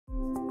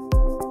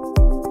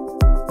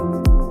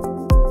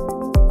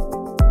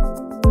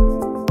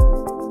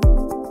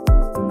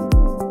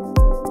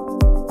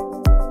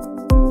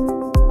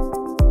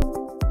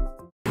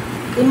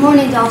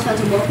morning, Dolphins,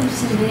 and welcome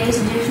to today's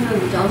edition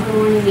of the Dolphin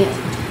Morning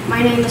News.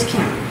 My name is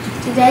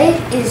Cameron. Today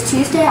is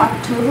Tuesday,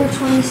 October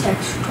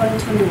 26,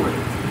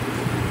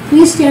 2021.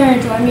 Please stand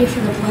and join me for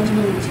the Pledge of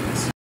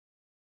Allegiance.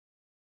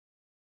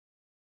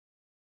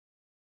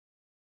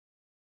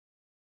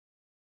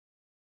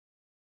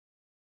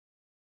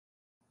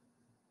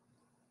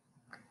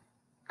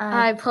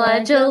 I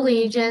pledge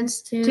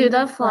allegiance to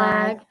the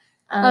flag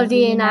of the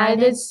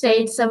United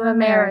States of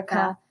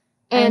America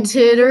and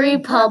to the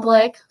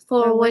republic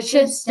for which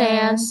it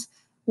stands,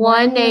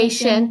 one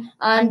nation,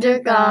 under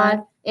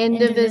God,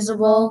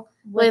 indivisible,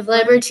 with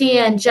liberty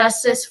and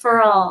justice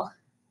for all.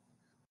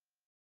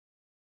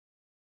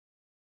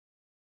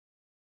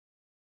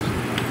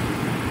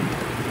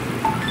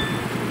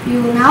 We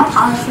will now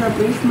pause for a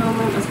brief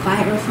moment of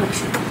quiet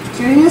reflection.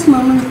 During this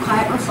moment of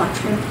quiet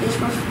reflection, please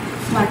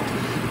reflect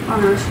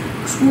on our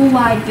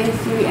school-wide Big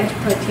 3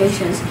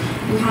 expectations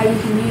and how you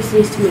can use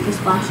these to make a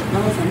splash at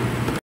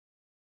Dolphin.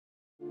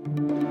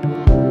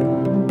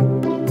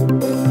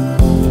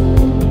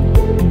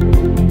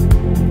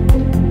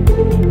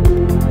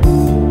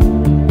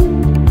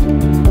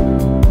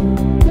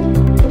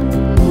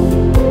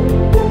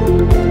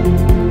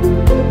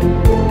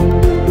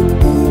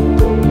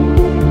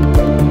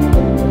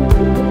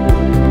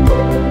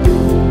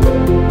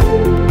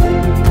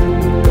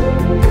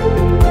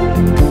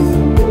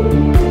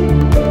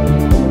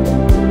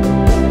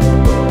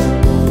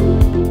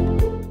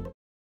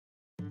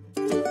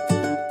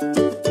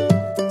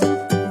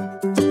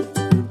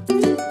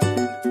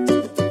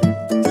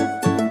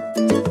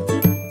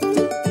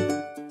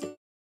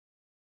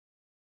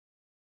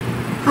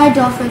 Hi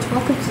Dolphins,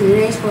 welcome to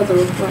today's weather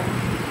report.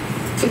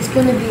 It's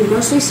going to be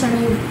mostly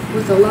sunny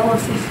with a low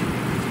of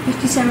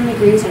 57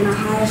 degrees and a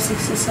high of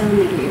 67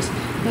 degrees.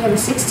 We have a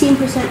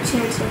 16%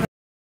 chance of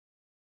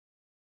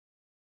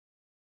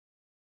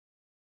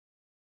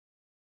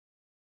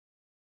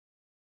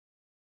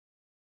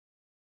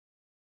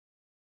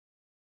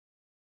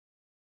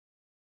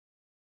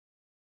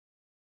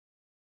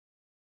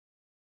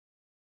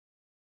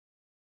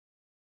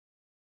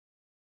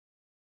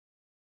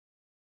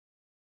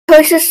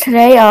Choices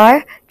today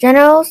are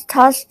General's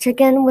tossed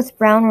chicken with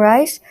brown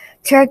rice,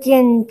 turkey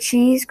and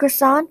cheese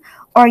croissant,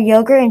 or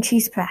yogurt and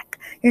cheese pack.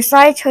 Your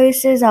side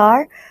choices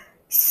are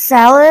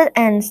salad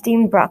and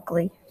steamed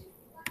broccoli.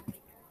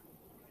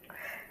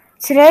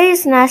 Today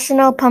is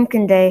National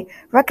Pumpkin Day.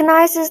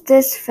 Recognizes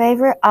this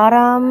favorite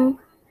autumn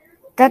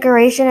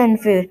decoration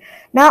and food.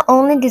 Not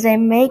only do they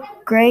make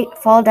great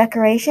fall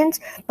decorations,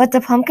 but the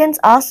pumpkins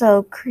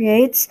also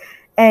creates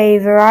a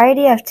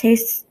variety of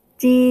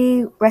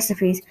tasty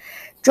recipes.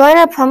 Join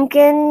a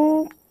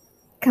pumpkin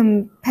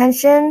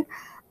convention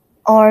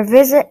or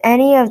visit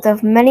any of the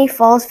many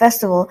falls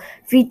festivals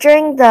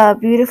featuring the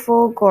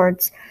beautiful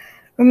gourds.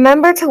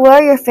 Remember to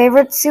wear your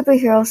favorite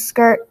superhero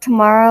skirt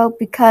tomorrow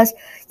because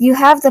you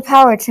have the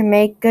power to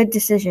make good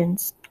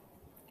decisions.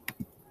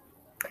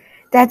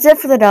 That's it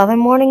for the Dolphin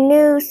Morning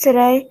News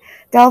today.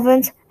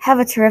 Dolphins, have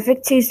a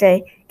terrific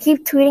Tuesday.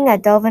 Keep tweeting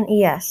at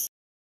DolphinES.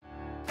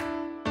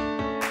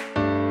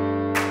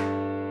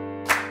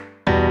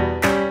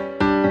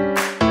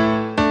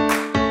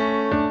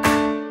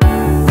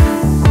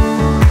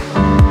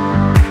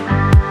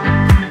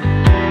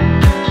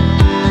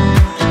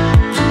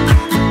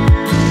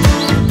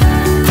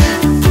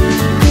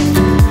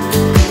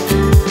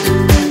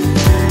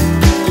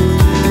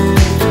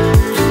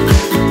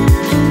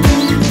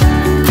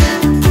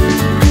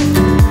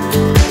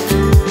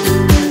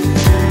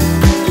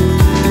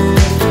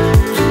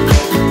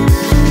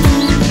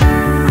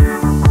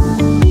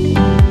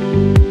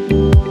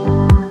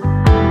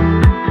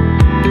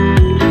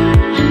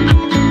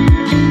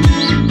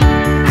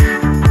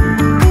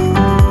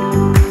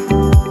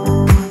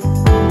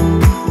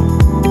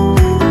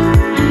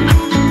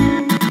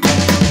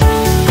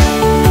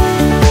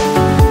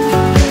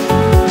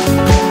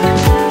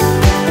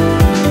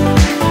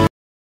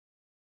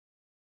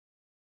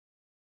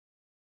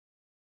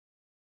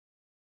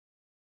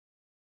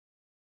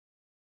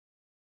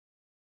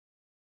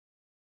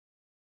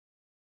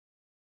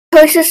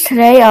 Choices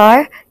today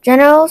are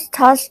General's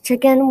tossed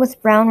chicken with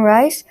brown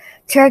rice,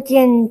 turkey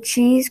and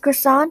cheese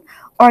croissant,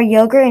 or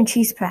yogurt and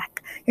cheese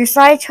pack. Your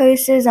side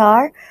choices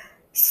are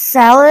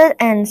salad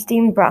and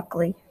steamed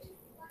broccoli.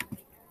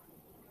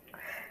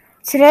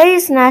 Today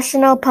is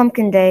National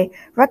Pumpkin Day.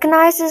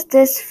 Recognizes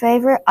this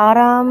favorite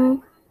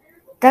autumn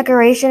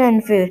decoration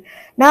and food.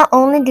 Not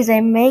only do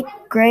they make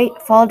great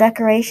fall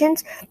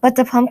decorations, but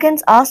the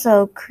pumpkins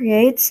also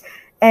creates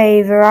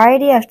a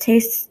variety of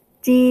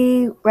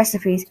tasty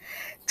recipes.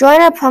 Join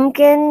a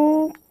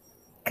pumpkin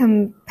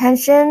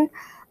convention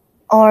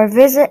or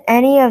visit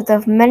any of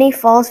the many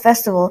falls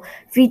festivals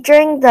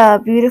featuring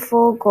the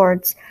beautiful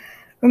gourds.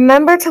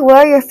 Remember to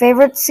wear your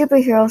favorite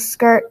superhero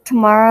skirt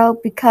tomorrow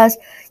because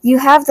you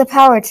have the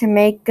power to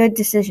make good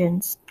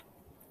decisions.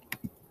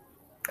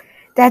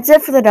 That's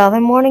it for the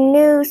Dolphin Morning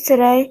News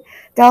today.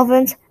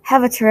 Dolphins,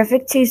 have a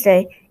terrific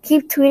Tuesday.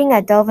 Keep tweeting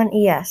at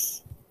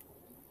DolphinES.